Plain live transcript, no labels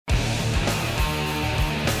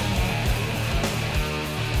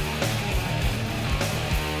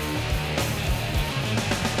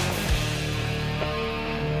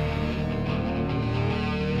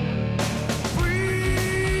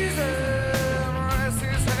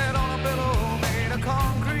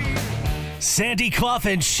Sandy Clough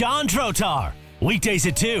and Sean Drotar. Weekdays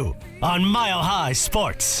at 2 on Mile High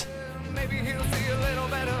Sports.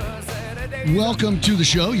 Welcome to the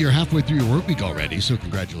show. You're halfway through your work week already, so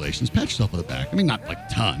congratulations. Pat yourself on the back. I mean, not like a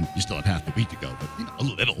ton. You still have half the week to go, but a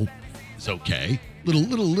little is okay.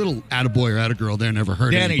 Little attaboy or attagirl there never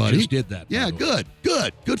hurt Danny anybody. just did that. Yeah, good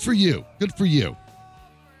for you. Good for you.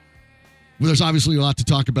 Well, there's obviously a lot to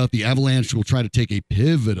talk about. The Avalanche will try to take a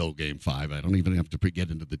pivotal Game 5. I don't even have to get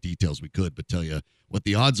into the details we could, but tell you what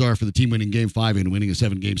the odds are for the team winning Game 5 and winning a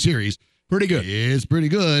 7-game series. Pretty good. It's pretty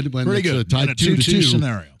good when it's a tied 2-2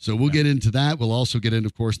 scenario. So we'll get into that. We'll also get into,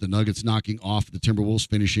 of course, the Nuggets knocking off the Timberwolves,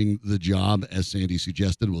 finishing the job, as Sandy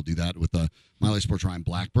suggested. We'll do that with Mile High Sports Ryan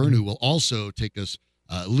Blackburn, who will also take us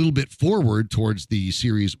a little bit forward towards the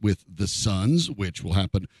series with the Suns, which will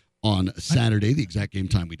happen on Saturday. The exact game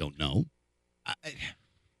time we don't know.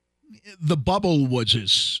 The bubble was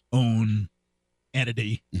its own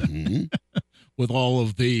entity with all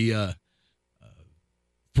of the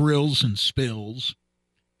thrills and spills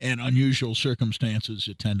and unusual circumstances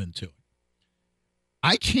attendant to it.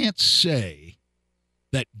 I can't say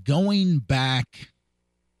that going back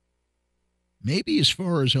maybe as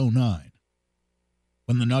far as 2009,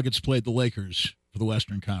 when the Nuggets played the Lakers for the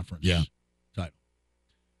Western Conference title,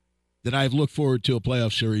 that I've looked forward to a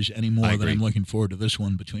playoff series any more than I'm looking forward to this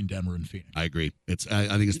one between Denver and Phoenix. I agree. I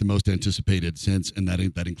think it's the most anticipated since, and that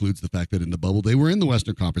includes the fact that in the bubble they were in the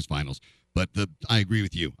Western Conference Finals. But I agree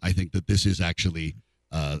with you. I think that this is actually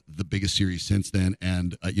the biggest series since then.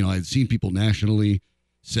 And I've seen people nationally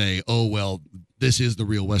say, "Oh well, this is the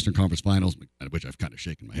real Western Conference Finals," at which I've kind of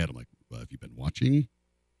shaken my head. I'm like, "Well, have you been watching?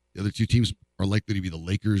 The other two teams are likely to be the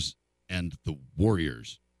Lakers and the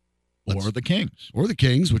Warriors." Or the Kings. Or the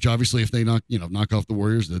Kings, which obviously if they knock off the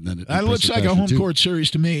Warriors, then it looks like a home court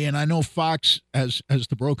series to me. And I know Fox has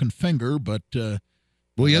the broken finger, but well,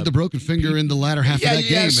 he had the broken finger in the latter half of that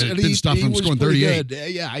game, and it didn't stop him scoring 38.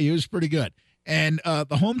 Good. Yeah, he was pretty good. And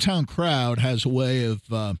the hometown crowd has a way of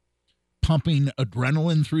pumping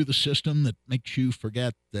adrenaline through the system that makes you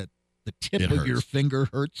forget that the tip of your finger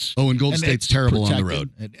hurts. Oh, and Golden State's terrible on the road.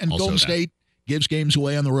 And Golden State gives games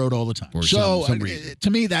away on the road all the time. For so some reason.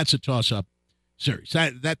 To me, that's a toss-up series.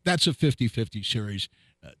 That's a 50-50 series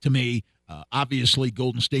to me. Obviously,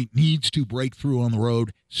 Golden State needs to break through on the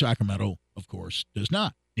road. Sacramento, of course, does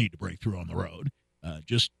not need to break through on the road.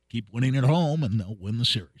 Just keep winning at home, and they'll win the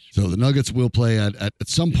series. So the Nuggets will play at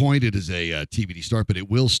some point. It is a TBD start, but it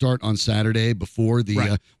will start on Saturday before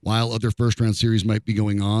the while other first-round series might be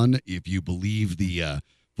going on. If you believe the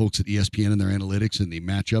folks at ESPN and their analytics and the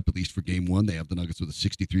matchup, at least for Game 1, they have the Nuggets with a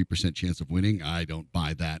 63% chance of winning. I don't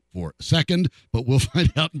buy that for a second, but we'll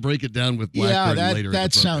find out and break it down with Blackburn later.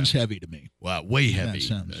 That sounds heavy to me. Wow, way heavy. That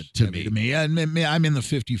sounds heavy to me. I'm in the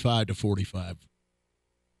 55 to 45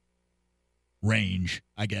 range,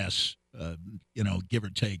 I guess. Give or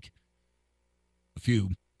take a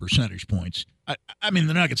few percentage points. I mean,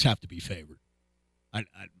 the Nuggets have to be favored.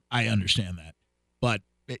 I understand that, but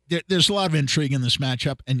there's a lot of intrigue in this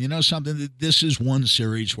matchup, and you know something? This is one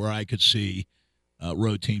series where I could see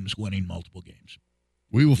road teams winning multiple games.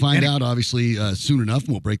 We will find out, obviously, soon enough,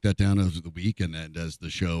 and we'll break that down over the week and as the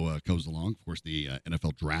show goes along. Of course, the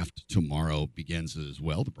NFL draft tomorrow begins as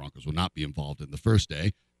well. The Broncos will not be involved in the first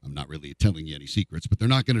day. I'm not really telling you any secrets, but they're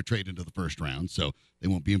not going to trade into the first round, so they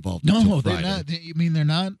won't be involved until Friday. They're not. You mean they're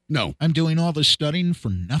not? No. I'm doing all this studying for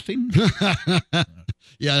nothing?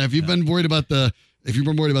 Yeah, if you've been worried about the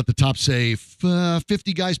top, say,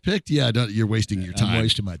 50 guys picked, you're wasting your time. I'm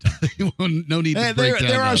wasting my time. No need to break down.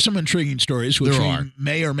 There are some intriguing stories, which we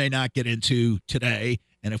may or may not get into today,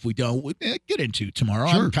 and if we don't, we'll get into tomorrow.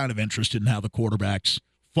 Sure. I'm kind of interested in how the quarterbacks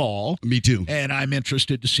fall. Me too. And I'm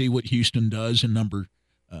interested to see what Houston does in number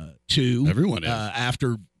 2. Everyone is.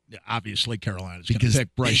 After, obviously, Carolina's going to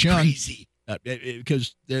pick Bryce Young. Crazy.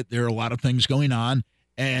 Because there are a lot of things going on.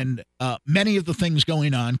 And many of the things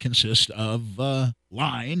going on consist of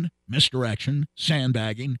lying, misdirection,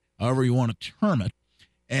 sandbagging, however you want to term it.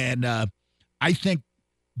 And I think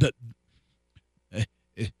that,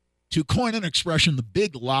 to coin an expression, the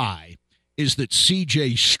big lie is that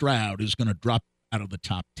C.J. Stroud is going to drop out of the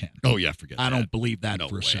top 10. Oh, yeah, forget that. I don't believe that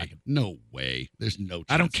for a second. No way. There's no chance.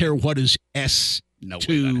 I don't care what his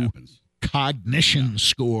S2 cognition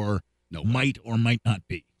score might or might not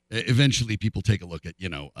be. Eventually, people take a look at,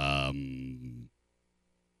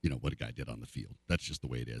 what a guy did on the field. That's just the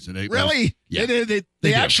way it is. And really?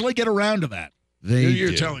 They actually get around to that.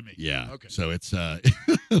 You're telling me. Yeah. Okay. So it's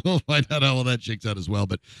we'll find out how all that shakes out as well.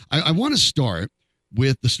 But I want to start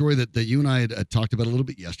with the story that you and I had talked about a little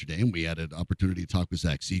bit yesterday, and we had an opportunity to talk with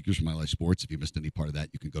Zach Seekers from My Life Sports. If you missed any part of that,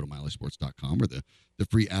 you can go to mylifesports.com or the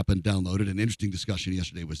free app and download it. An interesting discussion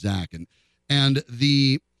yesterday with Zach. And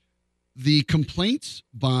the complaints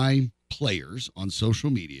by players on social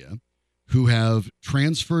media who have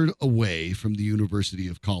transferred away from the University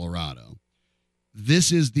of Colorado.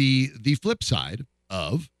 This is the flip side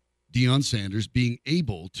of Deion Sanders being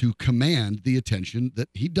able to command the attention that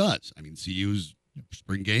he does. I mean, CU's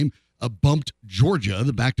spring game bumped Georgia,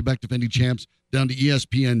 the back-to-back defending champs, down to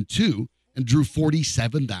ESPN2 and drew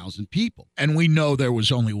 47,000 people. And we know there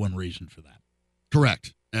was only one reason for that.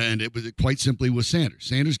 Correct. And it was quite simply with Sanders.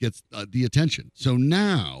 Sanders gets the attention. So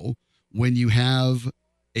now when you have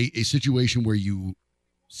a situation where you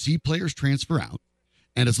see players transfer out,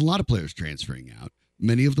 and it's a lot of players transferring out,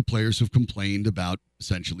 many of the players have complained about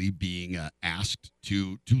essentially being asked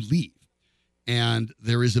to leave. And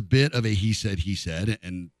there is a bit of a he said,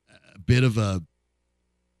 and a bit of a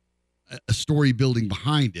story building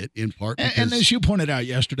behind it, in part. And as you pointed out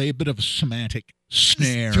yesterday, a bit of a semantic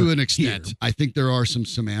snare. To an extent. Here. I think there are some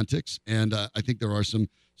semantics, and I think there are some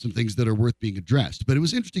things that are worth being addressed. But it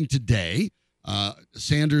was interesting today.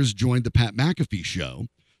 Sanders joined the Pat McAfee Show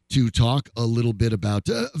to talk a little bit about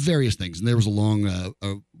various things, and there was a long,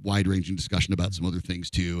 wide-ranging discussion about some other things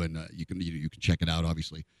too. And you can check it out,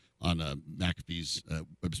 obviously, on McAfee's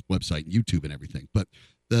website and YouTube and everything. But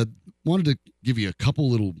wanted to give you a couple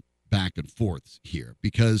little back and forths here,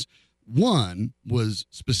 because one was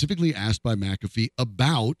specifically asked by McAfee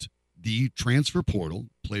about the transfer portal,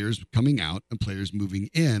 players coming out and players moving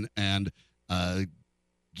in, and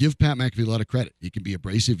give Pat McAfee a lot of credit. He can be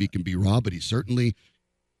abrasive, he can be raw, but he certainly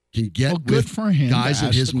can get good for him guys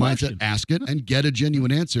in his mindset, ask it, and get a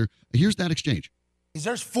genuine answer. Here's that exchange.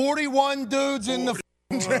 There's 41 dudes in the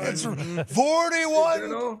transfer.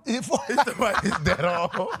 41. Is that all?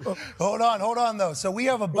 Hold on though. So we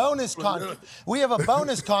have a bonus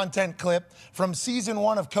content clip from season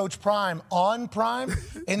 1 of Coach Prime on Prime,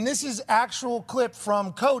 and this is actual clip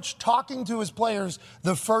from Coach talking to his players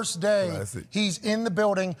the first day Classic. He's in the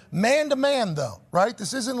building, man to man though, right?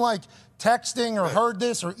 This isn't like texting or heard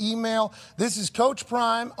this or email. This is Coach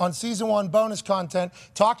Prime on season 1 bonus content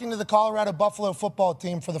talking to the Colorado Buffalo football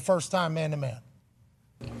team for the first time man to man.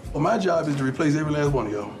 Well, my job is to replace every last one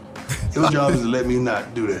of y'all. Your job is to let me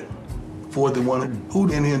not do that. 4th and 1,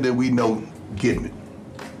 who in here that we know getting it?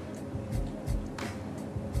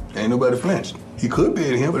 Ain't nobody flinched. He could be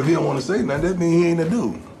in here, but if he don't want to say nothing, that means he ain't a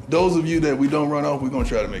dude. Those of you that we don't run off, we're going to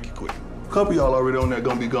try to make you quit. A couple of y'all already on there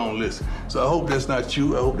going to be gone list. So I hope that's not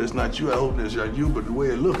you. I hope that's not you. I hope that's not you. But the way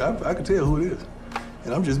it look, I can tell who it is.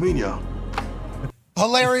 And I'm just mean y'all.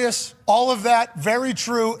 Hilarious. All of that, very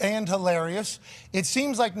true and hilarious. It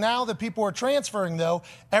seems like now that people are transferring, though,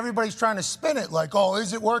 everybody's trying to spin it like, oh,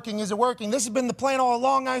 is it working? Is it working? This has been the plan all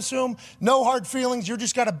along, I assume. No hard feelings. You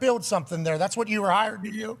just got to build something there. That's what you were hired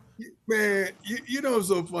to do. Man, you know what's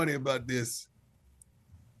so funny about this?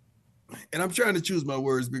 And I'm trying to choose my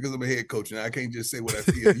words because I'm a head coach and I can't just say what I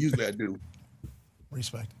feel. Usually I do.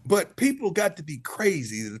 Respect. But people got to be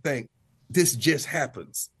crazy to think this just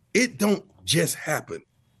happens. It don't just happen.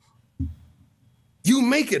 You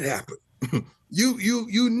make it happen.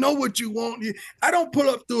 You know what you want. I don't pull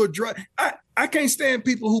up through a drive. I can't stand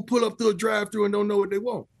people who pull up through a drive-through and don't know what they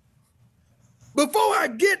want. Before I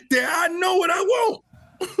get there, I know what I want.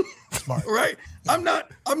 Smart. Right? I'm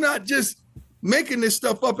not just making this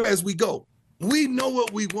stuff up as we go. We know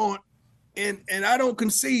what we want, and I don't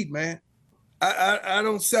concede, man. I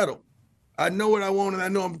don't settle. I know what I want, and I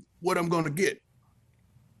know what I'm going to get.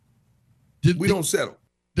 We don't settle.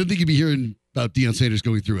 Didn't think you'd be hearing about Deion Sanders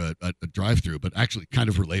going through a drive-through, but actually kind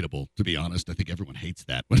of relatable, to be honest. I think everyone hates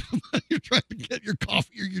that when you're trying to get your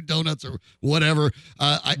coffee or your donuts or whatever.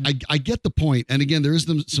 I get the point. And again, there is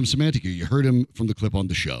some semantic here. You heard him from the clip on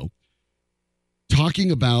the show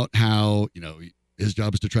talking about how, his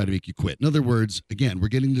job is to try to make you quit. In other words, again, we're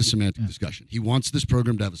getting into semantic discussion. He wants this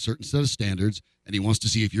program to have a certain set of standards, and he wants to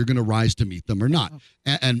see if you're going to rise to meet them or not.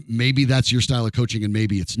 And maybe that's your style of coaching, and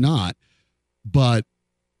maybe it's not. But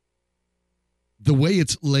the way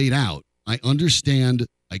it's laid out, I understand,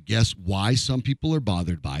 I guess, why some people are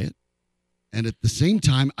bothered by it. And at the same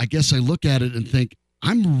time, I guess I look at it and think,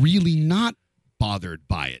 I'm really not bothered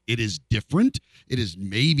by it. It is different. It is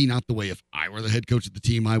maybe not the way if I were the head coach of the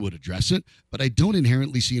team, I would address it. But I don't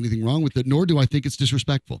inherently see anything wrong with it, nor do I think it's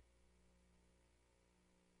disrespectful.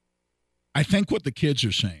 I think what the kids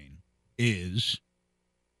are saying is,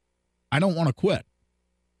 I don't want to quit.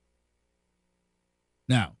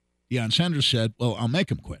 Now, Deion Sanders said, well, I'll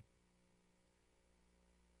make him quit.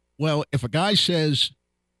 Well, if a guy says,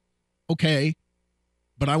 okay,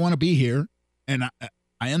 but I want to be here, and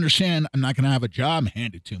I understand I'm not going to have a job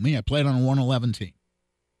handed to me. I played on a 111 team.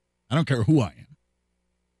 I don't care who I am.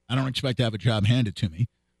 I don't expect to have a job handed to me,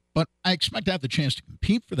 but I expect to have the chance to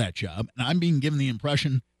compete for that job, and I'm being given the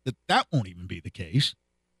impression that that won't even be the case.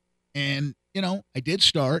 And, I did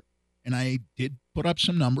start, and I did put up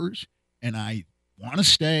some numbers, and I want to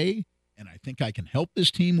stay, and I think I can help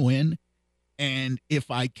this team win. And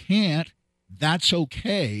if I can't, that's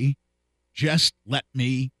okay. Just let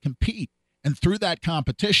me compete. And through that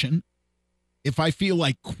competition, if I feel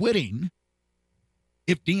like quitting,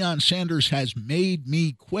 if Deion Sanders has made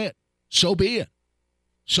me quit, so be it.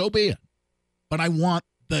 So be it. But I want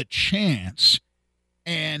the chance.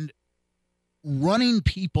 And running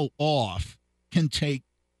people off can take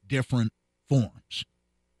different forms.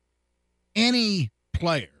 Any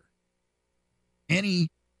player, any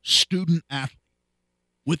student athlete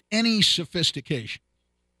with any sophistication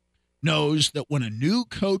knows that when a new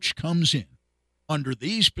coach comes in under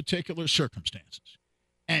these particular circumstances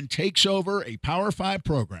and takes over a Power 5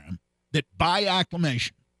 program that by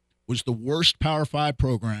acclamation was the worst Power 5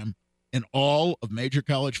 program in all of major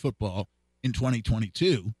college football in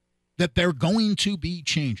 2022, that there are going to be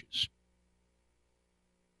changes.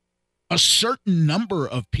 A certain number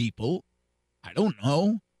of people, I don't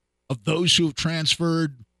know, of those who have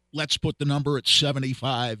transferred, let's put the number at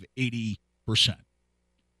 75, 80%.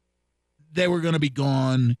 They were going to be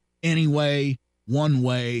gone anyway, one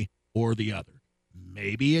way or the other.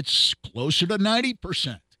 Maybe it's closer to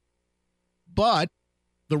 90%. But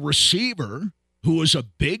the receiver, who was a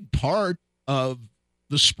big part of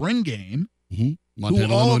the spring game, who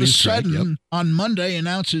all of a sudden on Monday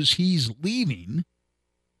announces he's leaving,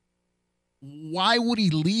 why would he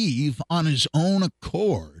leave on his own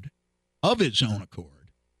accord, of his own accord,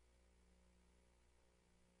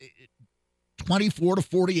 24 to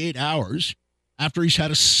 48 hours after he's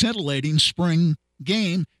had a scintillating spring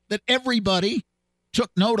game that everybody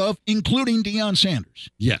took note of, including Deion Sanders?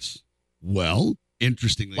 Yes. Well,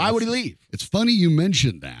 interestingly, why would he leave? It's funny you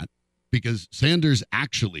mentioned that, because Sanders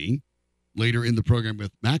actually, later in the program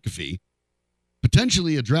with McAfee,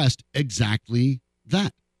 potentially addressed exactly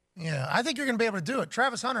that. Yeah, I think you're going to be able to do it.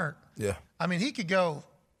 Travis Hunter, I mean, he could go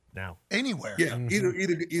now anywhere. Yeah, either.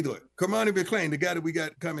 Kamani McClain, the guy that we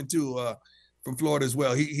got coming to from Florida as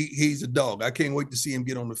well, he's a dog. I can't wait to see him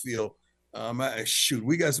get on the field.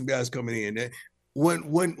 We got some guys coming in.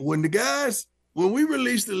 When we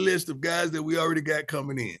release the list of guys that we already got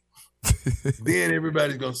coming in, then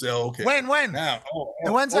everybody's gonna say, "Okay, when now,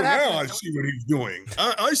 and when's that now happening? I see what he's doing.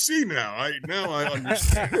 I see now. I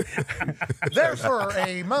understand." There for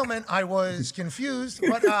a moment I was confused,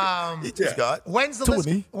 but when's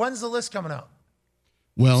the list coming out?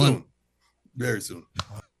 Well, soon. Very soon.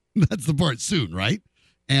 That's the part, soon, right?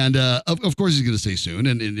 And of course he's going to say soon.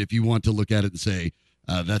 And if you want to look at it and say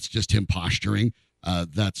that's just him posturing,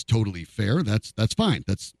 that's totally fair. That's fine.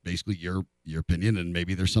 That's basically your opinion, and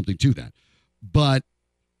maybe there's something to that. But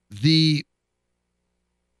this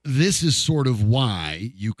is sort of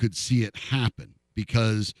why you could see it happen,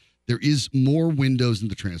 because there is more windows in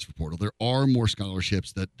the transfer portal. There are more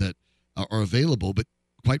scholarships that are available, but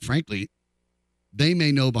quite frankly, they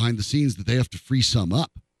may know behind the scenes that they have to free some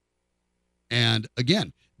up. And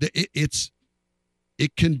again,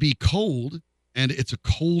 it can be cold, and it's a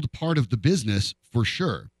cold part of the business for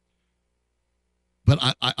sure. But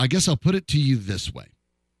I guess I'll put it to you this way,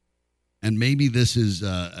 and maybe this is,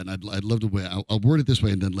 and I'd love to. I'll word it this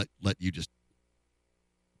way, and then let you just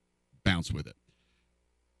bounce with it.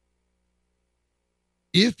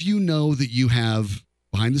 If you know that you have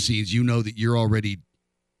behind the scenes, you know that you're already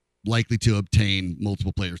likely to obtain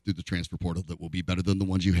multiple players through the transfer portal that will be better than the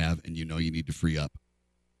ones you have, and you know you need to free up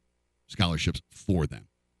scholarships for them.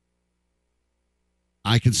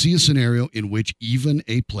 I can see a scenario in which even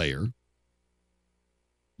a player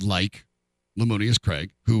like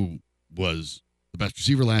Lemonious-Craig, who was the best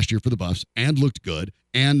receiver last year for the Buffs and looked good,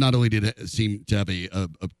 and not only did it seem to have a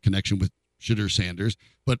connection with Shadur Sanders,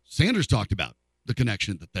 but Sanders talked about the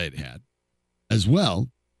connection that they'd had as well.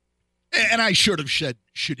 And I should have said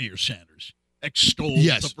Shadur Sanders, extolled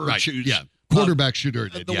the virtues. Right, yeah. Quarterback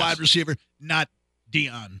Shadur did, the wide receiver, not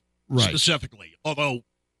Deion specifically. Although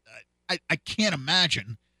I can't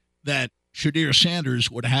imagine that Shadur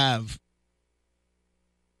Sanders would have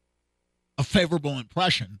a favorable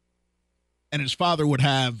impression and his father would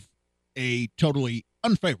have a totally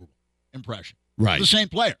unfavorable impression. Right. The same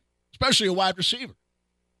player, especially a wide receiver.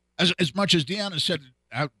 As much as Deion has said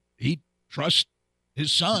how he trusts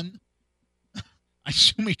his son, I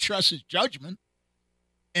assume he trusts his judgment.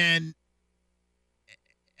 And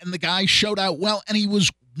the guy showed out well, and he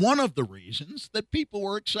was one of the reasons that people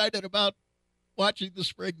were excited about watching the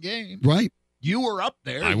spring game. Right. You were up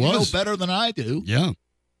there. I You was. know better than I do. Yeah.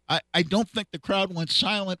 I don't think the crowd went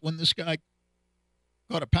silent when this guy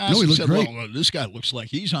caught a pass. No, he and looked said, great. well, this guy looks like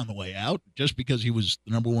he's on the way out just because he was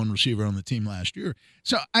the number one receiver on the team last year.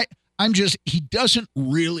 So he doesn't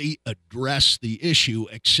really address the issue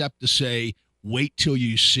except to say, wait till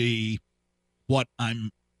you see what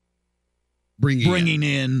I'm bringing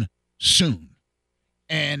in soon.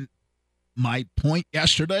 And my point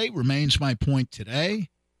yesterday remains my point today.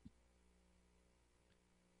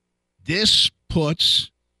 This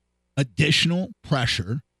puts additional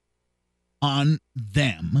pressure on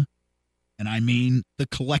them, and I mean the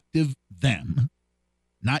collective them,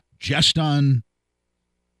 not just on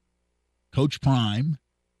Coach Prime,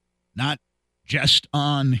 not just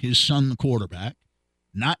on his son, the quarterback,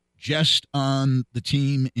 not just on the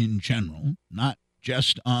team in general, not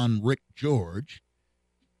just on Rick George,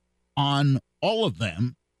 on all of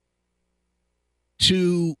them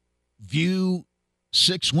to view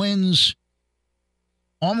 6 wins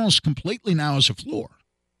almost completely now as a floor,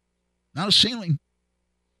 not a ceiling,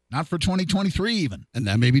 not for 2023 even. And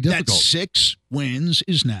that may be difficult. That 6 wins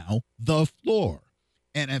is now the floor.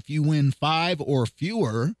 And if you win 5 or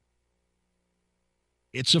fewer,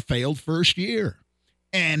 it's a failed first year.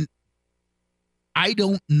 And I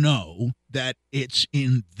don't know that it's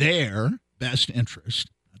in their best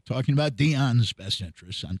interest. I'm talking about Deion's best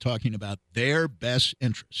interest. I'm talking about their best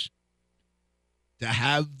interest to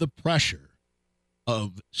have the pressure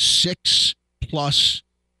of 6+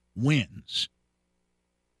 wins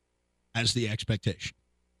as the expectation.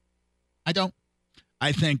 I don't.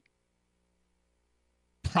 I think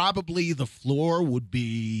probably the floor would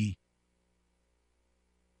be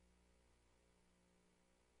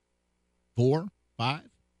 4, 5.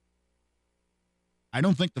 I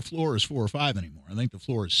don't think the floor is 4 or 5 anymore. I think the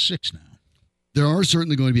floor is 6 now. There are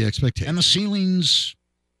certainly going to be expectations. And the ceiling's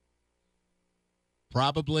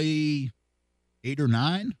probably 8 or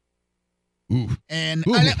 9. Ooh. And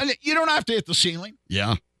Ooh. You don't have to hit the ceiling.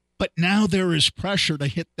 Yeah. But now there is pressure to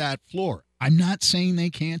hit that floor. I'm not saying they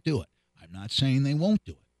can't do it. I'm not saying they won't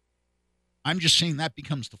do it. I'm just saying that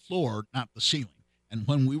becomes the floor, not the ceiling. And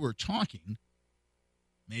when we were talking,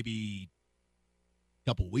 maybe a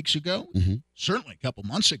couple weeks ago, certainly a couple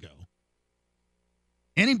months ago,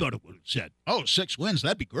 anybody would have said, 6 wins,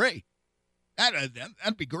 that'd be great.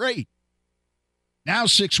 That'd be great. Now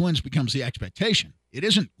 6 wins becomes the expectation. It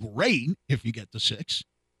isn't great if you get to 6.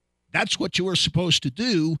 That's what you were supposed to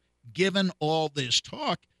do, given all this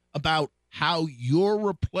talk about how you're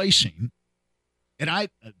replacing. And I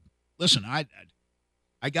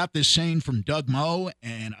got this saying from Doug Moe,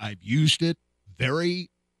 and I've used it very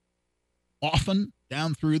often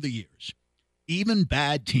down through the years. Even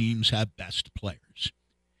bad teams have best players.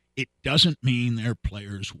 It doesn't mean they're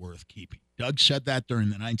players worth keeping. Doug said that during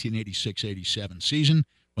the 1986-87 season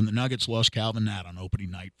when the Nuggets lost Calvin Natt on opening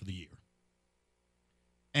night for the year.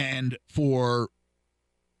 And for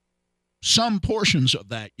some portions of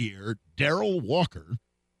that year, Darrell Walker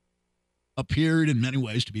appeared in many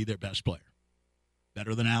ways to be their best player.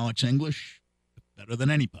 Better than Alex English, better than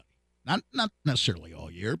anybody. Not necessarily all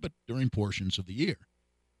year, but during portions of the year.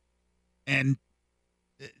 And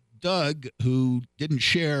Doug, who didn't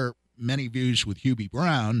share many views with Hubie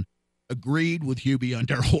Brown, agreed with Hubie on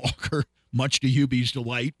Darrell Walker, much to Hubie's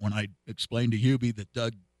delight when I explained to Hubie that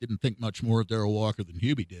Doug didn't think much more of Darrell Walker than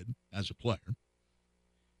Hubie did as a player.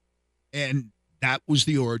 And that was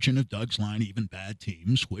the origin of Doug's line, even bad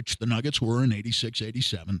teams, which the Nuggets were in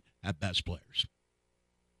 86-87, have best players.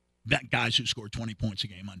 Guys who scored 20 points a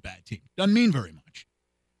game on bad teams. Doesn't mean very much.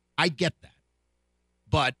 I get that.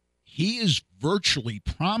 But he is virtually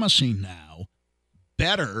promising now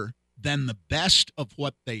better than the best of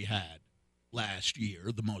what they had last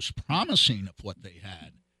year, the most promising of what they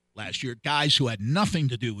had last year, guys who had nothing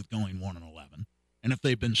to do with going 1-11. And if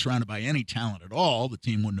they'd been surrounded by any talent at all, the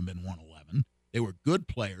team wouldn't have been 1-11. They were good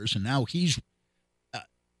players, and now he's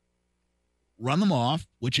run them off,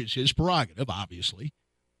 which is his prerogative, obviously.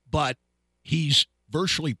 But he's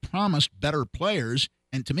virtually promised better players,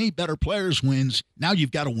 and to me, better players wins. Now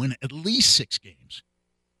you've got to win at least 6 games.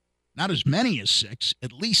 Not as many as 6,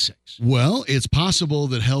 at least 6. Well, it's possible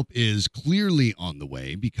that help is clearly on the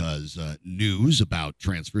way because news about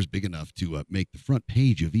transfers big enough to make the front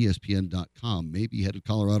page of ESPN.com may be headed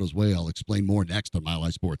Colorado's way. I'll explain more next on Mile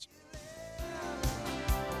High Sports.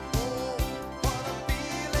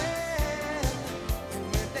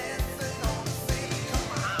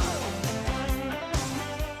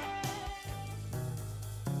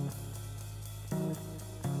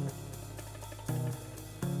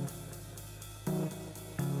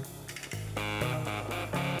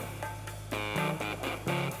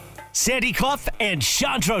 Sandy Clough and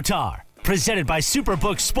Chandrotar. Presented by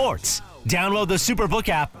Superbook Sports. Download the Superbook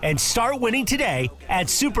app and start winning today at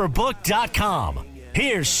superbook.com.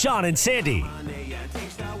 Here's Sean and Sandy.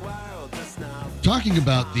 Talking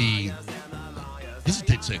about the, I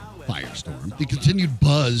hesitate to say firestorm, the continued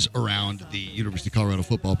buzz around the University of Colorado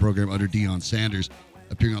football program under Deion Sanders,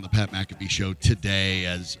 appearing on the Pat McAfee Show today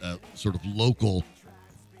as sort of local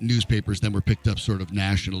newspapers then were picked up sort of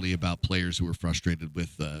nationally about players who were frustrated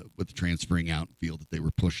with transferring out and feel that they were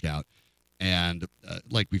pushed out. And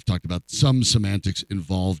like we've talked about, some semantics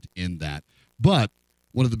involved in that. But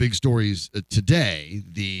one of the big stories today,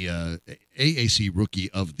 the AAC Rookie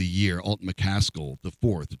of the Year, Alton McCaskill, the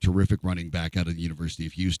fourth, a terrific running back out of the University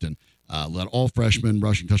of Houston, led all freshmen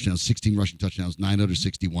rushing touchdowns, 16 rushing touchdowns,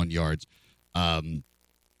 961 yards.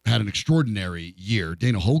 Had an extraordinary year.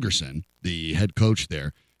 Dana Holgerson, the head coach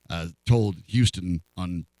there, told Houston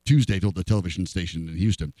on Tuesday, told the television station in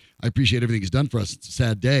Houston, I appreciate everything he's done for us. It's a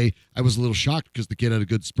sad day. I was a little shocked because the kid had a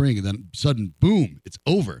good spring, and then sudden, boom, it's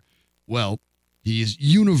over. Well, he is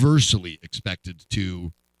universally expected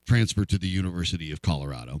to transfer to the University of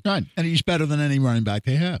Colorado. Right, and he's better than any running back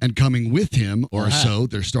they have. And coming with him,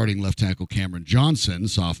 they're starting left tackle Cameron Johnson,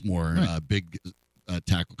 sophomore, big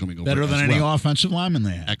tackle coming over. Better than any offensive lineman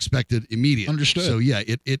they have. Expected immediately. Understood. So yeah,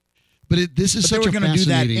 this is such a fascinating. They were going to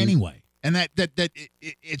do that anyway, and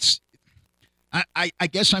it's. I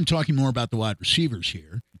guess I'm talking more about the wide receivers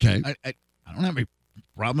here. Okay. I don't have a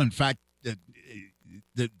problem. In fact,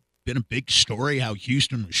 there's been a big story how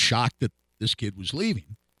Houston was shocked that this kid was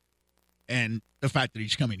leaving, and the fact that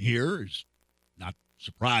he's coming here is not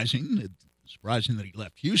surprising. It's surprising that he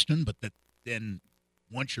left Houston, but that then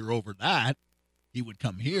once you're over that, he would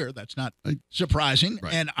come here. That's not surprising.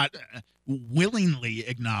 Right. And I willingly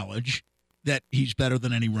acknowledge that he's better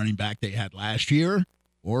than any running back they had last year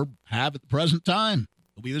or have at the present time.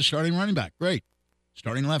 He'll be the starting running back. Great.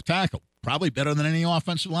 Starting left tackle. Probably better than any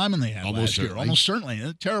offensive lineman they had last year. Almost certainly.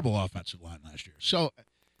 A terrible offensive line last year. So,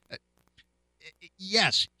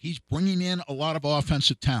 yes, he's bringing in a lot of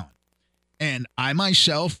offensive talent. And I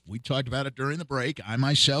myself, we talked about it during the break, I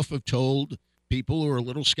myself have told people who are a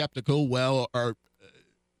little skeptical, well, are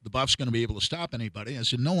the Buffs going to be able to stop anybody? I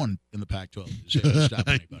said, no one in the Pac-12 is able to stop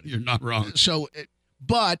anybody. You're not wrong. So,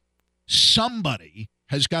 but somebody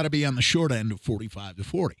has got to be on the short end of 45 to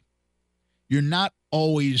 40. You're not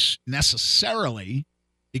always necessarily,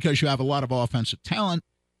 because you have a lot of offensive talent,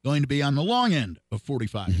 going to be on the long end of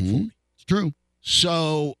 45 to 40. It's true.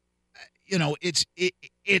 So,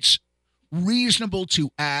 it's reasonable to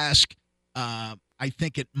ask. I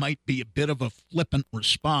think it might be a bit of a flippant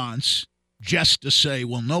response just to say,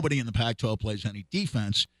 well, nobody in the Pac-12 plays any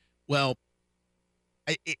defense. Well,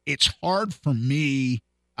 it's hard for me.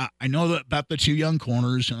 I know that about the two young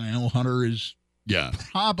corners, and I know Hunter is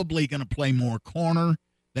probably going to play more corner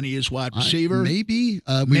than he is wide receiver. Maybe.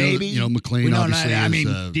 Maybe. McLean obviously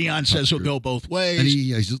Deion says he'll go both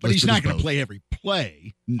ways, but he's not going to play every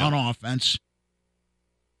play on offense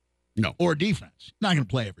or defense. He's not going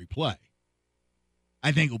to play every play.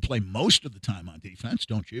 I think he'll play most of the time on defense,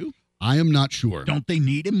 don't you? I am not sure. Don't they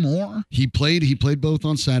need him more? He played both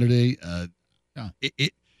on Saturday.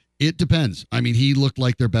 It depends. I mean, he looked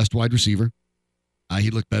like their best wide receiver. He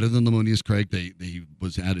looked better than Lemonious-Craig. He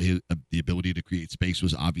had the ability to create space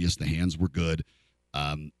was obvious. The hands were good.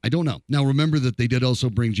 I don't know. Now, remember that they did also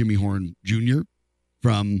bring Jimmy Horn Jr.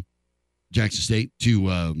 from Jackson State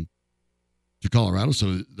to Colorado.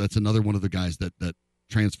 So that's another one of the guys that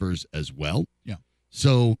transfers as well. Yeah.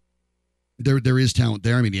 So there is talent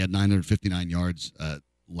there. I mean, he had 959 yards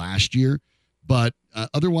last year. But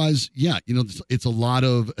otherwise, it's a lot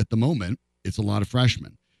of, at the moment, it's a lot of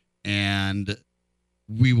freshmen. And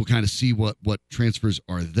we will kind of see what transfers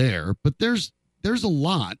are there. But there's a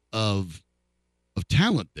lot of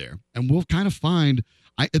talent there. And we'll kind of find,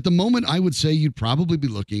 at the moment, I would say you'd probably be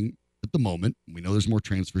looking, at the moment, we know there's more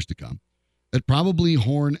transfers to come, at probably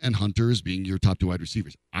Horn and Hunter as being your top two wide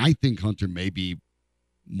receivers. I think Hunter may be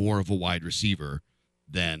more of a wide receiver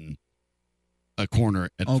than a corner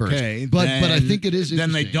at first. But I think it is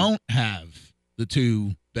then they don't have the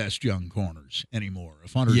two best young corners anymore.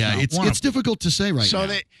 If Hunter's it's difficult to say right now.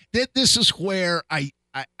 So this is where I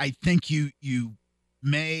think you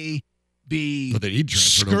may be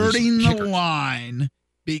skirting the line,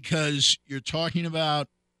 because you're talking about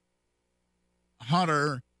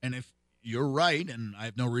Hunter, and if you're right, and I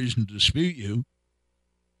have no reason to dispute you,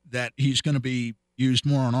 that he's going to be used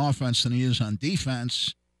more on offense than he is on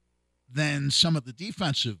defense, then some of the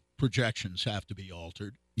defensive projections have to be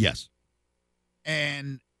altered. Yes.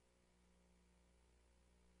 And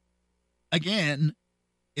again,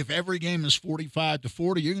 if every game is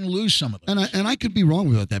 45-40, you're going to lose some of those. And I could be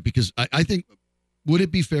wrong about that because I think, would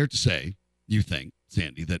it be fair to say, you think,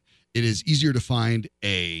 Sandy, that it is easier to find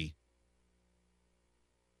a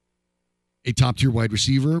top-tier wide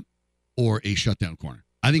receiver or a shutdown corner?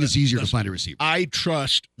 I think it's easier to find a receiver. I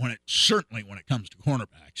trust certainly when it comes to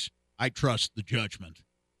cornerbacks, I trust the judgment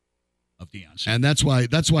of Deion. And that's why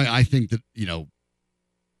I think that,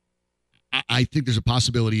 I think there's a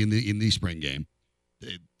possibility in the spring game.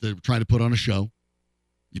 They're trying to put on a show.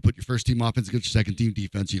 You put your first team offense against your second team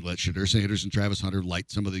defense. You let Shedeur Sanders and Travis Hunter light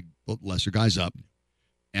some of the lesser guys up,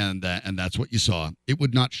 and that's what you saw. It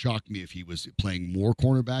would not shock me if he was playing more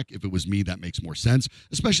cornerback. If it was me, that makes more sense,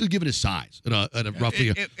 especially given his size at a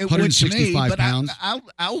roughly 165 pounds.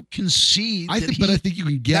 I'll concede. I think you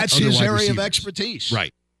can get that's other his wide area receivers. of expertise,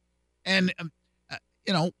 right? And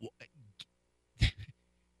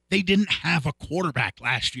they didn't have a quarterback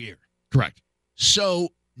last year, correct? So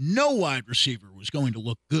no wide receiver was going to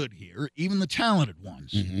look good here, even the talented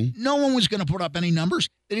ones. Mm-hmm. No one was going to put up any numbers.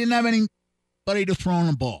 They didn't have anybody to throw on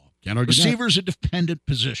the ball. Can't argue Receiver's a dependent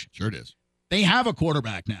position. Sure it is. They have a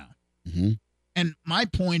quarterback now. Mm-hmm. And my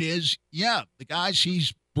point is, the guys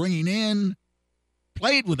he's bringing in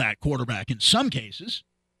played with that quarterback in some cases.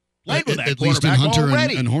 Played with that at quarterback least in Hunter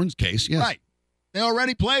already. and Horn's case, yes. Right. They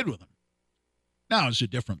already played with him. Now, it's a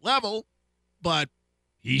different level, but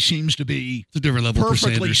he seems to be it's a different level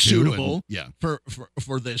perfectly suitable yeah.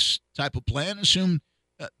 for this type of plan. Assume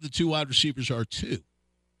the two wide receivers are too.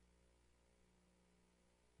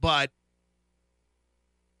 But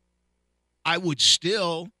I would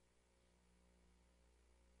still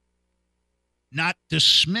not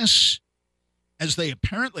dismiss, as they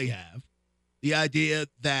apparently have, the idea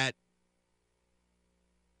that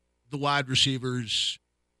the wide receivers,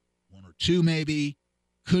 one or two maybe,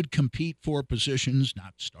 could compete for positions,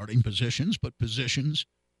 not starting positions, but positions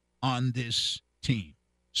on this team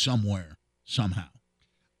somewhere, somehow.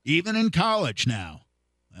 Even in college now,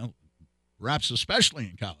 well, perhaps especially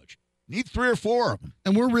in college, you need 3 or 4 of them.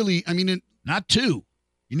 And we're really, not 2.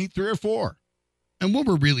 You need 3 or 4. And what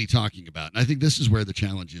we're really talking about, and I think this is where the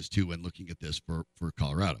challenge is too when looking at this for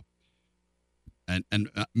Colorado. And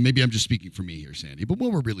maybe I'm just speaking for me here, Sandy, but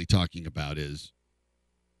what we're really talking about is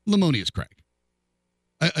Lemonious-Craig,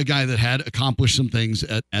 a guy that had accomplished some things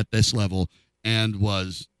at this level and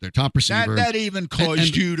was their top receiver. That even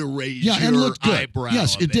caused you to raise your and looked good. eyebrow.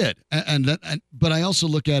 Yes, it did. But I also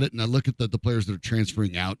look at it and I look at the players that are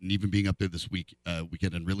transferring out and even being up there this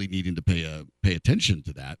weekend and really needing to pay attention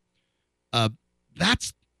to that.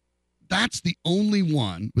 That's the only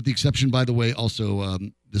one, with the exception, by the way, also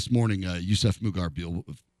this morning, Yusuf Mugarbil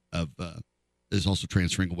is also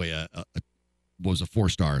transferring away was a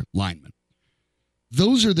 4-star lineman.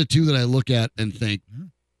 Those are the two that I look at and think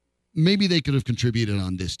maybe they could have contributed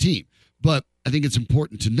on this team. But I think it's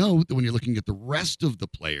important to note that when you're looking at the rest of the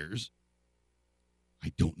players,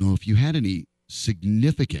 I don't know if you had any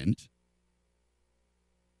significant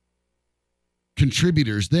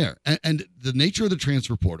contributors there. And the nature of the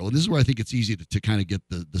transfer portal, and this is where I think it's easy to kind of get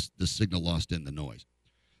the signal lost in the noise.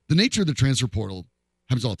 The nature of the transfer portal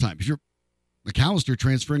happens all the time. If you're McAllister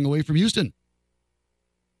transferring away from Houston,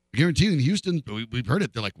 I guarantee you in Houston, we've heard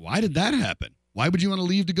it. They're like, why did that happen? Why would you want to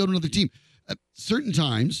leave to go to another team? At certain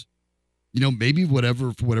times, maybe for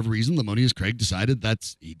whatever reason, Lemonious-Craig decided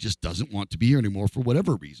he just doesn't want to be here anymore for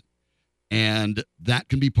whatever reason. And that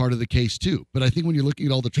can be part of the case, too. But I think when you're looking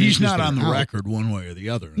at all the transfers, he's not on the record one way or the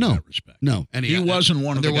other in that respect. No. And he wasn't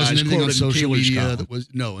one of the guys there wasn't anything on quoted in social Keeler's media column. that was,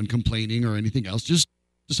 and complaining or anything else. Just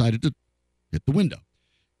decided to hit the window.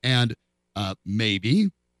 And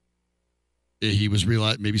maybe he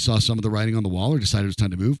maybe saw some of the writing on the wall or decided it was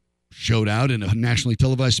time to move. Showed out in a nationally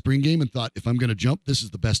televised spring game and thought, if I'm going to jump, this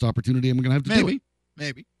is the best opportunity I'm going to have to do it.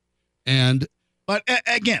 Maybe. But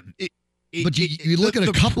again, you look at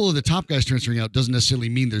a couple of the top guys transferring out, doesn't necessarily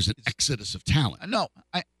mean there's an exodus of talent. No,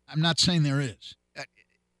 I'm not saying there is.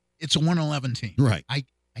 It's a 111 team. Right. I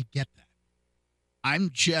get that. I'm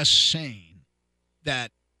just saying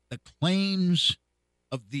that the claims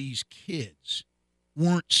of these kids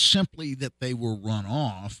weren't simply that they were run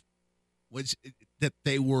off, was that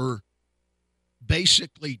they were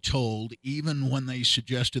basically told, even when they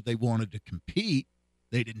suggested they wanted to compete,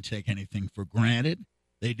 they didn't take anything for granted.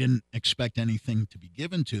 They didn't expect anything to be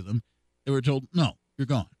given to them. They were told, no, you're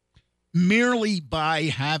gone. Merely by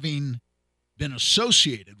having been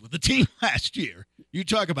associated with the team last year, you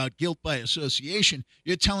talk about guilt by association,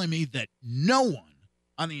 you're telling me that no one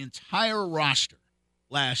on the entire roster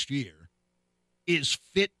last year is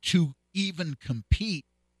fit to even compete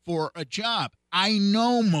for a job. I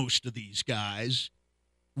know most of these guys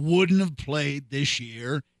wouldn't have played this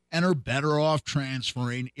year and are better off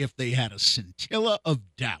transferring if they had a scintilla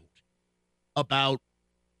of doubt about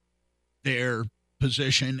their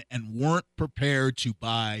position and weren't prepared to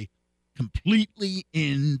buy completely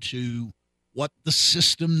into what the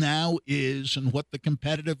system now is and what the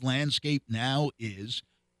competitive landscape now is.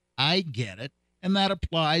 I get it. And that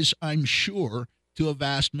applies, I'm sure, to a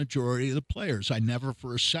vast majority of the players. I never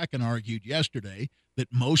for a second argued yesterday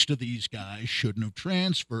that most of these guys shouldn't have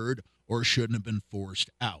transferred or shouldn't have been forced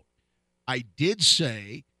out. I did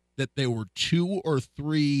say that there were 2 or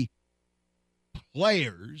 3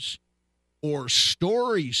 players or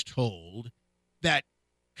stories told that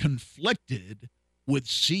conflicted with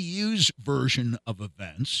CU's version of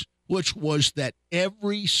events, which was that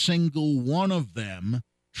every single one of them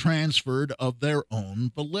transferred of their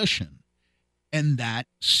own volition. And that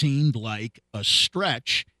seemed like a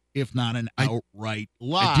stretch, if not an outright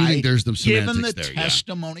lie. I do think there's some semantics given the there,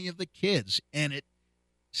 testimony of the kids. And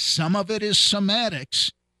some of it is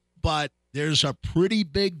semantics, but there's a pretty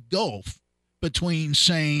big gulf between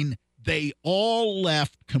saying they all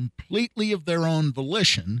left completely of their own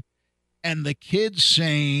volition and the kids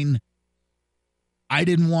saying, I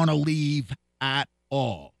didn't want to leave at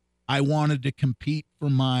all. I wanted to compete for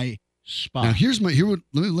my spot. Now,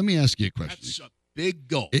 let me ask you a question. That's a big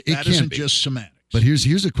gulf. It that can isn't be. just semantics. But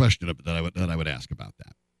here's a question that I would ask about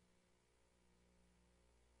that.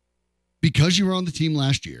 Because you were on the team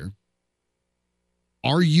last year,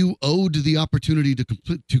 are you owed the opportunity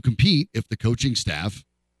to compete if the coaching staff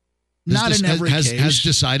has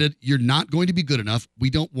decided you're not going to be good enough? We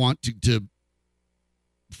don't want to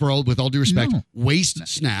with all due respect, waste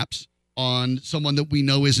snaps on someone that we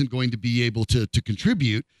know isn't going to be able to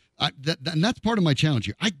contribute. And that's part of my challenge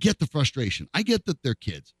here. I get the frustration. I get that they're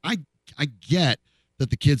kids. I get that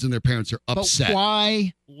the kids and their parents are upset. But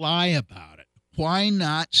why lie about it? Why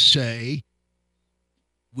not say,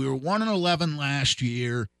 we were 1-11 last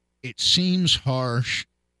year. It seems harsh,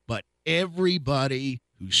 but everybody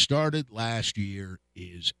who started last year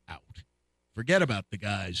is out. Forget about the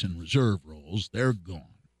guys in reserve roles. They're gone.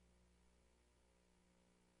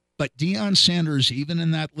 But Deion Sanders, even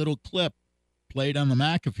in that little clip played on the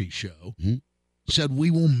McAfee Show, said,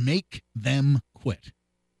 we will make them quit.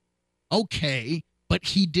 Okay, but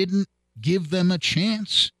he didn't give them a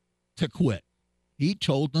chance to quit. He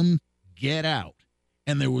told them, get out.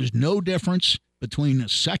 And there was no difference between a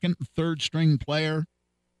second and third string player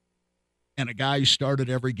and a guy who started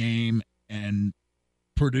every game and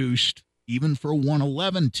produced, even for a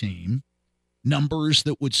 1-11 team, numbers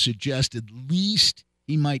that would suggest at least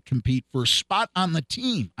he might compete for a spot on the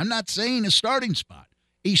team. I'm not saying a starting spot,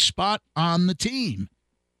 a spot on the team.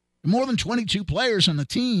 More than 22 players on the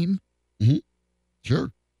team. Mm-hmm.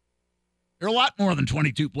 Sure. There are a lot more than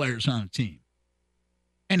 22 players on the team.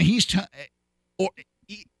 And he's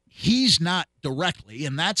not directly,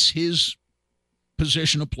 and that's his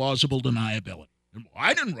position of plausible deniability.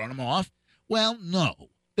 I didn't run him off. Well, no.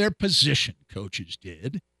 Their position coaches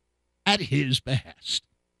did at his behest.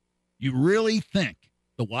 You really think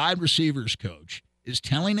the wide receivers coach is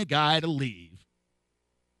telling a guy to leave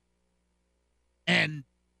and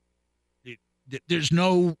there's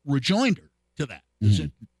no rejoinder to that? Mm-hmm.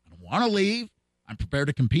 I don't want to leave. I'm prepared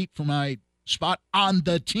to compete for my spot on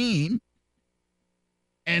the team.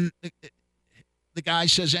 And the guy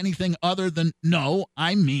says anything other than, no,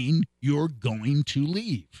 I mean you're going to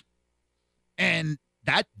leave. And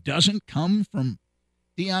that doesn't come from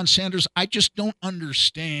Deion Sanders. I just don't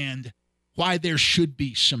understand why there should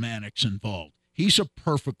be semantics involved. He's a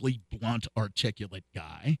perfectly blunt, articulate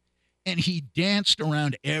guy, and he danced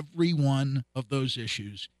around every one of those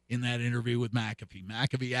issues in that interview with McAfee.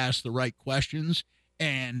 McAfee asked the right questions,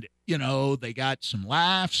 and, they got some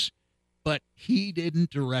laughs, but he didn't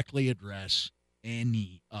directly address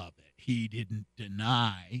any of it. He didn't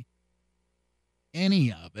deny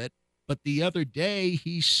any of it. But the other day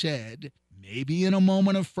he said, maybe in a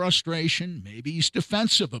moment of frustration, maybe he's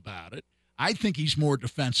defensive about it. I think he's more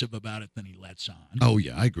defensive about it than he lets on. Oh,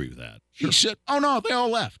 yeah, I agree with that. Sure. He said, oh, no, they all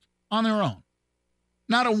left on their own.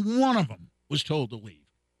 Not a one of them was told to leave.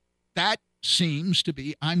 That seems to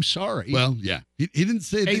be, I'm sorry. Well, yeah. He didn't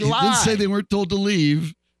say he didn't say they weren't told to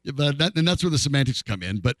leave, but that's where the semantics come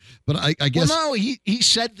in. But I guess. Well, no, he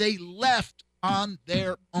said they left on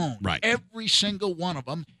their own. Right. Every single one of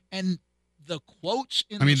them. And the quotes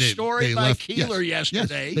in the story by Keeler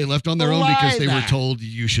yesterday. Yes, they left on their own because they were told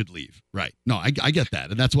you should leave. Right. No, I get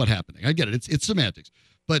that. And that's what's happening. I get it. It's semantics.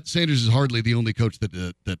 But Sanders is hardly the only coach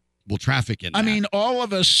that will traffic in that. I mean, all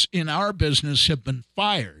of us in our business have been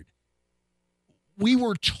fired. We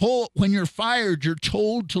were told, when you're fired, you're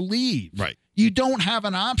told to leave. Right. You don't have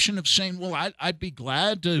an option of saying, well, I'd be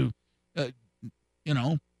glad to,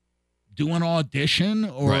 do an audition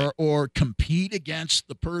or compete against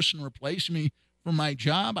the person replacing me for my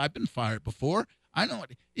job. I've been fired before. I know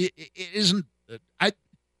it isn't. I,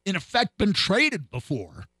 in effect, been traded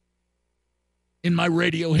before in my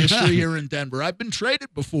radio history here in Denver. I've been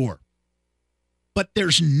traded before. But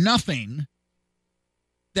there's nothing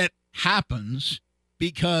that happens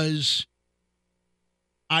because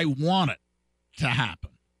I want it to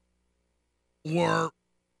happen or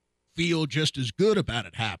feel just as good about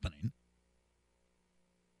it happening.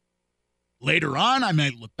 Later on, I may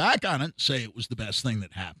look back on it and say it was the best thing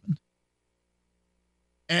that happened.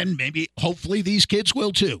 And maybe, hopefully, these kids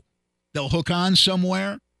will too. They'll hook on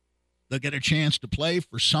somewhere. They'll get a chance to play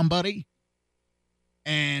for somebody.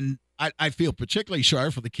 And I feel particularly sorry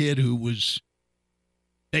for the kid who was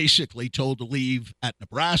basically told to leave at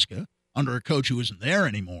Nebraska under a coach who isn't there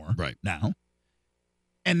anymore now.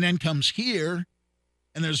 And then comes here,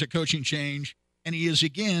 and there's a coaching change, and he is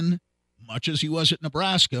again, much as he was at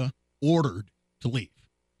Nebraska, ordered to leave.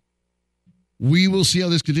 We will see how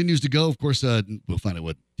this continues to go. Of course, we'll find out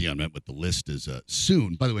what Deion meant with the list is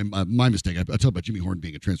soon. By the way, my mistake. I talked about Jimmy Horn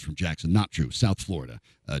being a transfer from Jackson. Not true. South Florida,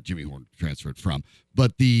 Jimmy Horn transferred from.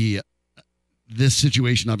 But this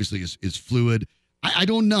situation obviously is fluid. I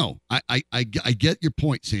don't know. I get your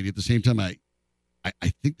point, Sandy. At the same time, I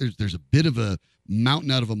think there's a bit of a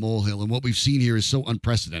mountain out of a molehill, and what we've seen here is so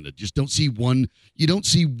unprecedented. You don't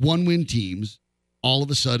see one-win teams all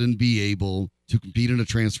of a sudden be able to compete in a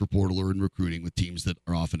transfer portal or in recruiting with teams that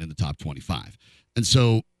are often in the top 25. And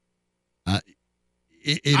so I'm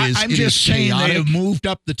just saying chaotic. They have moved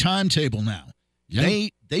up the timetable now. Yeah.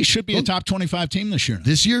 They should be a top 25 team this year.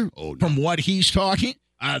 This year? Oh, no. From what he's talking,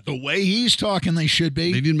 the way he's talking, they should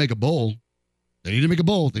be. They need to make a bowl. They need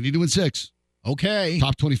to win 6. Okay.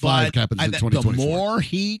 Top 25 happens in 2024. The more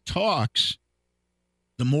he talks,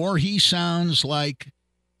 the more he sounds like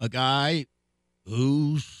a guy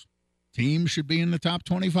whose team should be in the top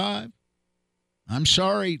 25. I'm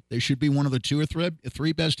sorry. They should be one of the 2 or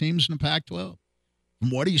 3 best teams in the Pac-12. From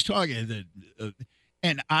what he's talking,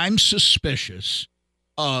 and I'm suspicious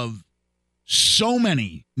of so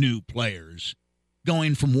many new players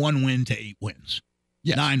going from 1 win to 8 wins.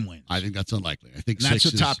 Yes. 9 wins. I think that's unlikely. I think that's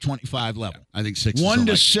 6 a top 25 level. I think 6 1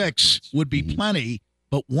 to is 6 would be plenty,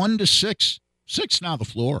 but 1 to 6 now the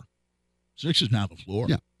floor. 6 is now the floor.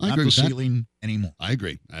 Yeah, I not agree the with that. ceiling anymore. I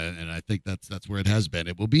agree, and I think that's where it has been.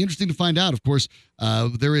 It will be interesting to find out. Of course,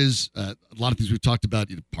 there is a lot of things we've talked about.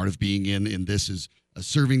 Part of being in this is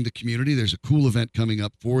serving the community. There's a cool event coming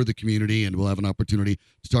up for the community, and we'll have an opportunity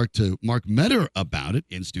to talk to Mark Meador about it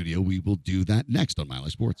in studio. We will do that next on Mile High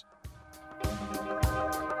Sports.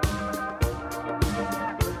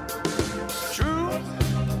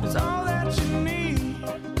 Truth is all that you need.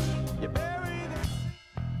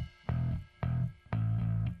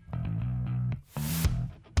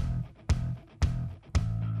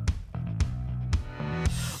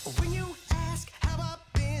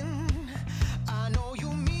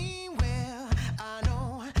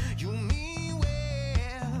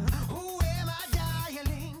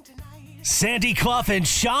 Sandy Clough and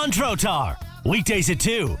Sean Drotar. Weekdays at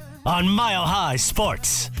 2 on Mile High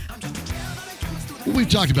Sports. Well, we've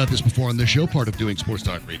talked about this before on this show. Part of doing sports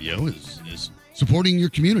talk radio is supporting your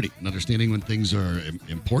community and understanding when things are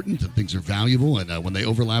important and things are valuable, and when they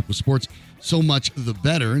overlap with sports, so much the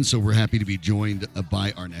better. And so we're happy to be joined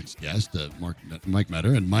by our next guest, Mike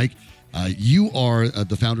Meador. And Mike, you are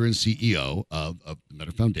the founder and CEO of the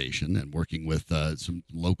Meador Foundation, and working with some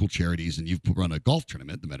local charities, and you've run a golf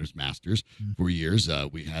tournament, the Meador's Masters, for years.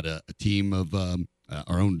 We had a team of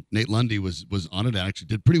our own Nate Lundy was on it. Actually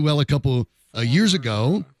did pretty well a couple years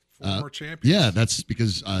ago. Former champions. Yeah, that's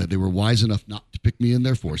because they were wise enough not to pick me in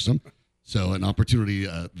their foursome. So an opportunity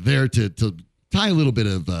there to tie a little bit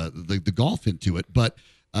of the golf into it. But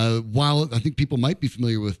while I think people might be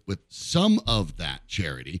familiar with some of that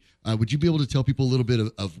charity, would you be able to tell people a little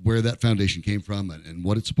bit of where that foundation came from and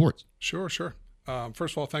what it supports? Sure.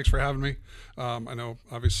 First of all, thanks for having me. I know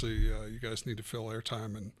obviously you guys need to fill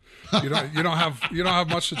airtime, and you don't have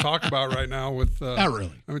much to talk about right now with not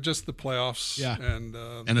really. I mean, just the playoffs and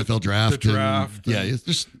NFL draft. The draft. It's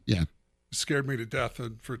just scared me to death.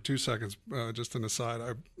 And for 2 seconds, just an aside,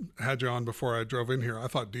 I had you on before I drove in here. I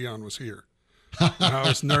thought Deion was here. And I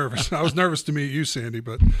was nervous. I was nervous to meet you, Sandy,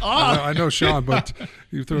 but I know Sean. But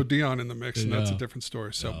you throw Deion in the mix, and that's a different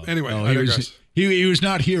story. So anyway, I digress. He was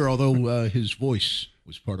not here, although his voice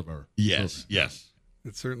was part of our program. Yes.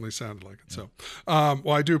 It certainly sounded like it. So,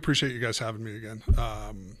 well, I do appreciate you guys having me again.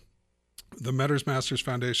 The Meadors Masters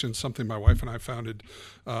Foundation, something my wife and I founded.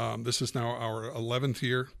 This is now our 11th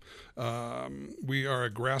year. We are a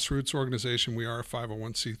grassroots organization. We are a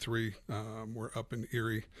 501c3. We're up in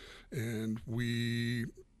Erie, and we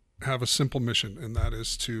have a simple mission, and that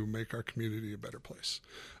is to make our community a better place.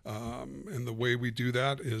 And the way we do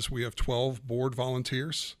that is we have 12 board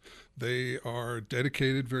volunteers. They are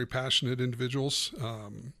dedicated, very passionate individuals.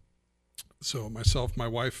 So myself, my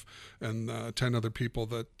wife, and 10 other people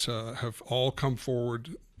that have all come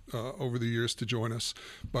forward over the years to join us.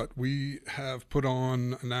 But we have put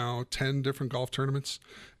on now 10 different golf tournaments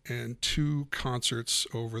and 2 concerts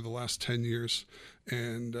over the last 10 years.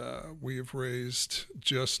 And we have raised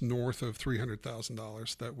just north of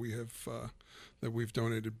 $300,000 that we've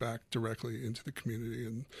donated back directly into the community.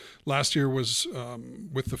 And last year was,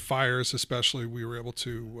 with the fires especially, we were able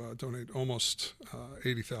to donate almost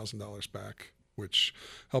 $80,000 back, which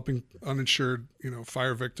helping uninsured,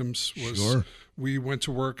 fire victims was. Sure. We went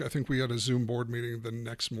to work. I think we had a Zoom board meeting the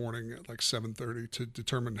next morning at like 7:30 to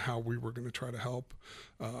determine how we were going to try to help.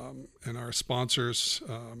 And our sponsors,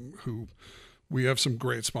 we have some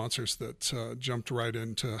great sponsors that jumped right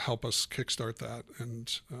in to help us kickstart that,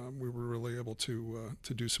 and we were really able to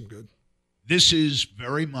do some good. This is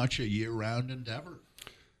very much a year-round endeavor.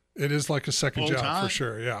 It is like a second Full job time? for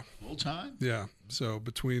sure. Yeah. Full time? Yeah. So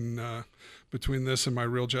between this and my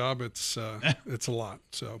real job, it's a lot.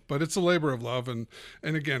 So, but it's a labor of love, and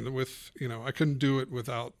again, with I couldn't do it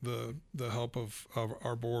without the help of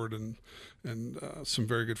our board and some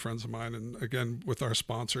very good friends of mine, and again with our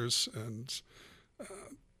sponsors, and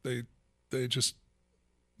they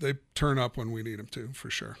turn up when we need them to, for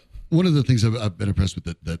sure. One of the things I've been impressed with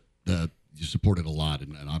that you supported a lot,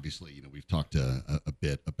 and obviously, we've talked a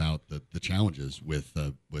bit about the challenges with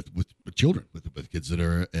children, with kids that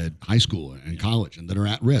are at high school and college and that are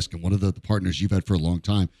at risk. And one of the partners you've had for a long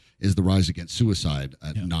time is the Rise Against Suicide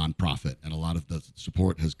nonprofit, and a lot of the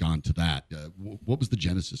support has gone to that. What was the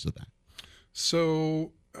genesis of that?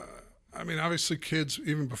 So, obviously, kids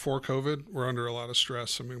even before COVID were under a lot of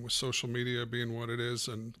stress. With social media being what it is,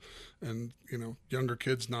 and younger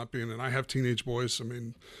kids not being, and I have teenage boys.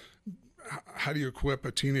 How do you equip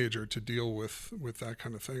a teenager to deal with that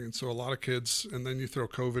kind of thing? And so a lot of kids, and then you throw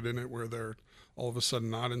COVID in it, where they're all of a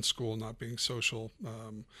sudden not in school, not being social.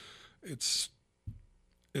 It's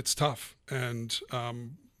tough. And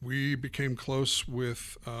we became close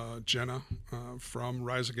with Jenna from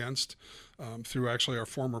Rise Against through actually our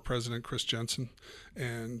former president, Chris Jensen.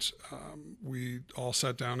 And we all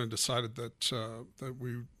sat down and decided that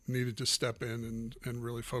we needed to step in and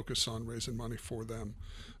really focus on raising money for them.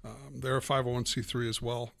 They're a 501c3 as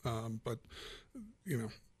well. But,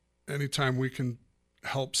 anytime we can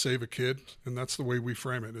help save a kid, and that's the way we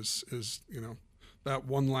frame it, is that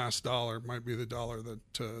one last dollar might be the dollar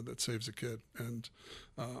that saves a kid. And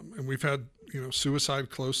we've had suicide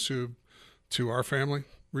close to our family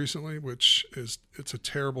recently, which it's a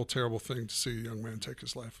terrible, terrible thing to see a young man take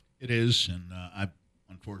his life. It is, and I've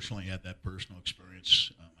unfortunately had that personal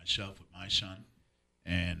experience myself with my son,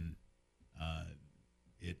 and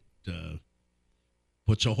it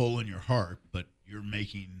puts a hole in your heart, but you're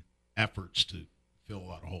making efforts to fill a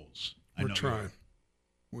lot of holes. We're trying.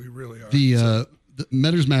 We really are. The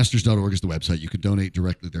MEDORSMasters.org is the website. You can donate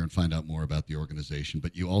directly there and find out more about the organization.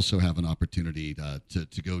 But you also have an opportunity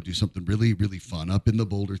to go do something really, really fun up in the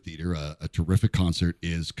Boulder Theater. A terrific concert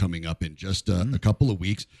is coming up in just a couple of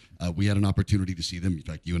weeks. We had an opportunity to see them. In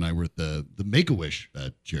fact, you and I were at the Make-A-Wish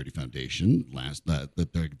Charity Foundation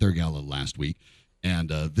their gala last week. And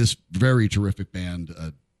this very terrific band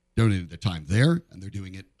donated their time there, and they're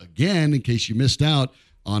doing it again in case you missed out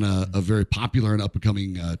on a very popular and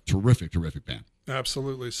up-and-coming terrific band.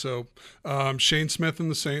 Absolutely. So Shane Smith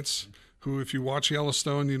and the Saints, who, if you watch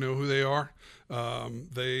Yellowstone, you know who they are.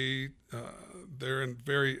 They're a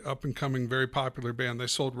very up-and-coming, very popular band. They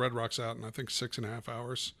sold Red Rocks out in, I think, 6.5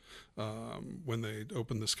 hours when they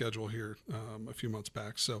opened the schedule here a few months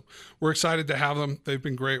back. So we're excited to have them. They've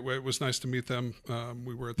been great. It was nice to meet them.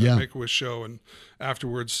 We were at the Make-A-Wish show, and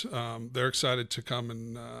afterwards they're excited to come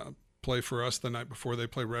and play for us the night before they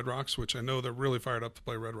play Red Rocks, which I know they're really fired up to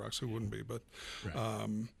play Red Rocks. Who wouldn't be? But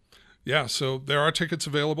so there are tickets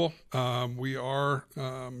available. We are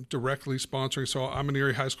directly sponsoring. So I'm an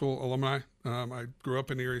Erie High School alumni. I grew up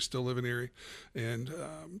in Erie, still live in Erie, and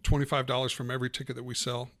 $25 from every ticket that we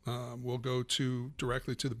sell will go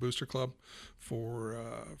directly to the Booster Club for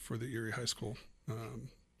the Erie High School,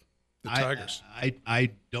 the Tigers. I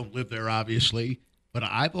don't live there, obviously, but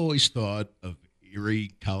I've always thought of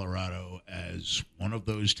Erie, Colorado, as one of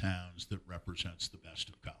those towns that represents the best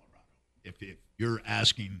of Colorado. If you're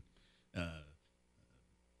asking the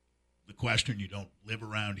question, you don't live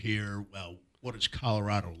around here. Well, what is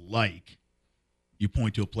Colorado like? You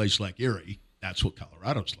point to a place like Erie. That's what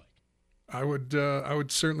Colorado's like. I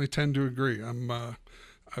would certainly tend to agree.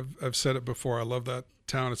 I've said it before. I love that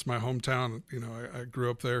town. It's my hometown. You know, I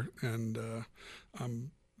grew up there, and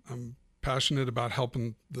I'm passionate about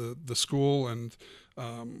helping the school, and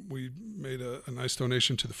we made a nice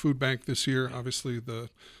donation to the food bank this year. Obviously,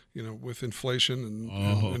 with inflation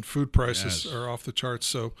and food prices are off the charts,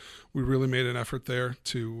 so we really made an effort there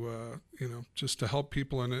to just to help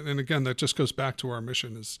people. And again, that just goes back to our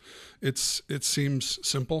mission. It seems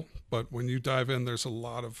simple, but when you dive in, there's a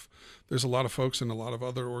lot of folks and a lot of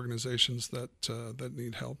other organizations that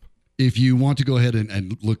need help. If you want to go ahead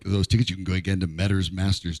and look at those tickets, you can go again to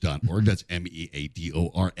meadorsmasters.org. That's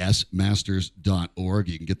MEADORS masters.org.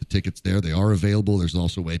 You can get the tickets there. They are available. There's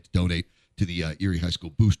also a way to donate to the Erie High School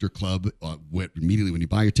Booster Club immediately when you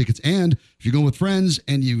buy your tickets. And if you go with friends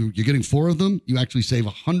and you're getting 4 of them, you actually save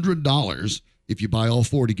 $100 if you buy all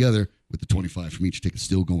 4 together, with the $25 from each ticket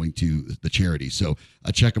still going to the charity. So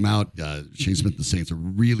check them out. Shane Smith and the Saints are a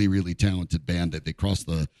really, really talented band. They cross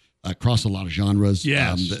a lot of genres.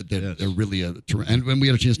 Yes. They're really and when we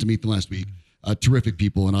had a chance to meet them last week, terrific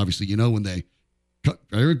people. And obviously, when they're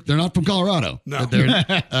not from Colorado. No. They're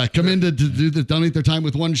come in to donate their time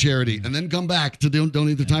with one charity and then come back to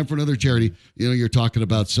donate their time for another charity. You're talking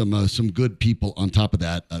about some good people on top of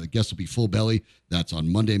that. The guests will be Full Belly. That's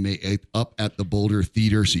on Monday, May 8th, up at the Boulder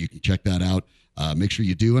Theater, so you can check that out. Make sure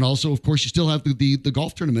you do. And also, of course, you still have the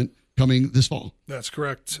golf tournament coming this fall. That's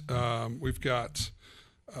correct. We've got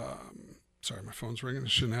sorry, my phone's ringing. I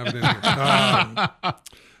shouldn't have it in here.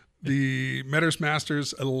 The Meadors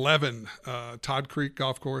Masters 11, Todd Creek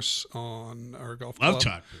Golf Course on our golf club. Love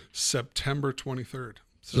Todd Creek. September 23rd.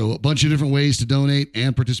 So a bunch of different ways to donate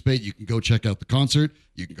and participate. You can go check out the concert.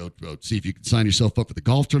 You can go see if you can sign yourself up for the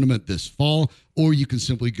golf tournament this fall, or you can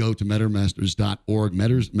simply go to meadormasters.org,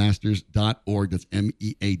 meadorsmasters.org. That's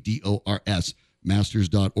MEADORS.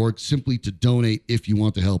 masters.org, simply to donate if you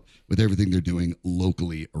want to help with everything they're doing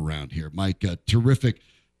locally around here. Mike, terrific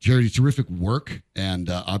charity, terrific work, and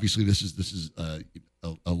obviously this is a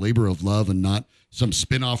labor of love and not some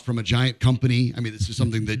spinoff from a giant company. I mean, this is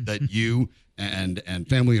something that you and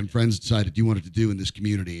family and friends decided you wanted to do in this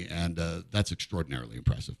community, and that's extraordinarily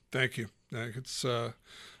impressive. Thank you. It's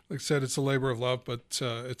like I said, it's a labor of love, but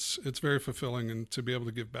it's very fulfilling, and to be able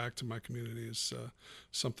to give back to my community is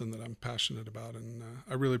something that I'm passionate about, and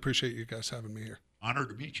I really appreciate you guys having me here. Honored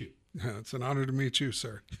to meet you. Yeah, it's an honor to meet you,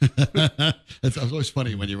 sir. It's always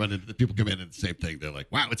funny when you run into people come in and the same thing. They're like,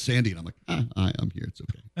 "Wow, it's Sandy," and I'm like, "I'm here. It's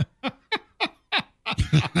okay."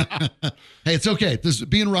 Hey, it's okay.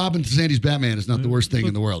 Being Robin to Sandy's Batman is not the worst thing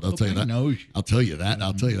in the world. I'll tell you that. I'll tell you that.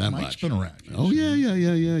 I'll tell you that Mike's much. been around. Oh,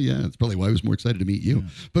 yeah. That's probably why I was more excited to meet you. Yeah.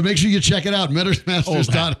 But make sure you check it out.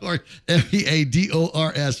 Meadorsmasters.org.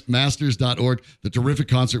 MEADORS masters.org. The terrific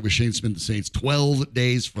concert with Shane Smith and the Saints 12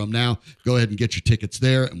 days from now. Go ahead and get your tickets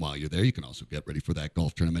there. And while you're there, you can also get ready for that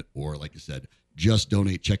golf tournament, or like I said, just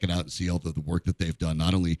donate, check it out, and see all the work that they've done,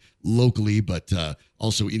 not only locally, but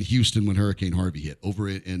also in Houston when Hurricane Harvey hit. Over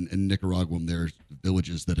in Nicaragua, there's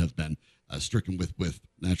villages that have been stricken with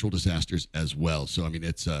natural disasters as well. So, I mean,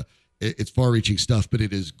 it's far-reaching stuff, but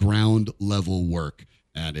it is ground-level work,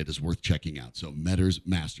 and it is worth checking out. So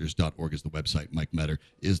meadorsmasters.org is the website. Mike Meador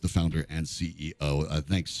is the founder and CEO.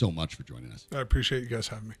 Thanks so much for joining us. I appreciate you guys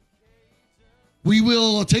having me. We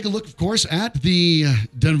will take a look, of course, at the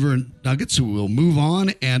Denver Nuggets, who will move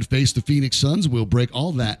on and face the Phoenix Suns. We'll break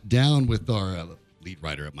all that down with our lead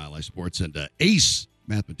writer at Mile High Sports and ace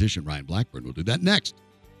mathematician Ryan Blackburn. We'll do that next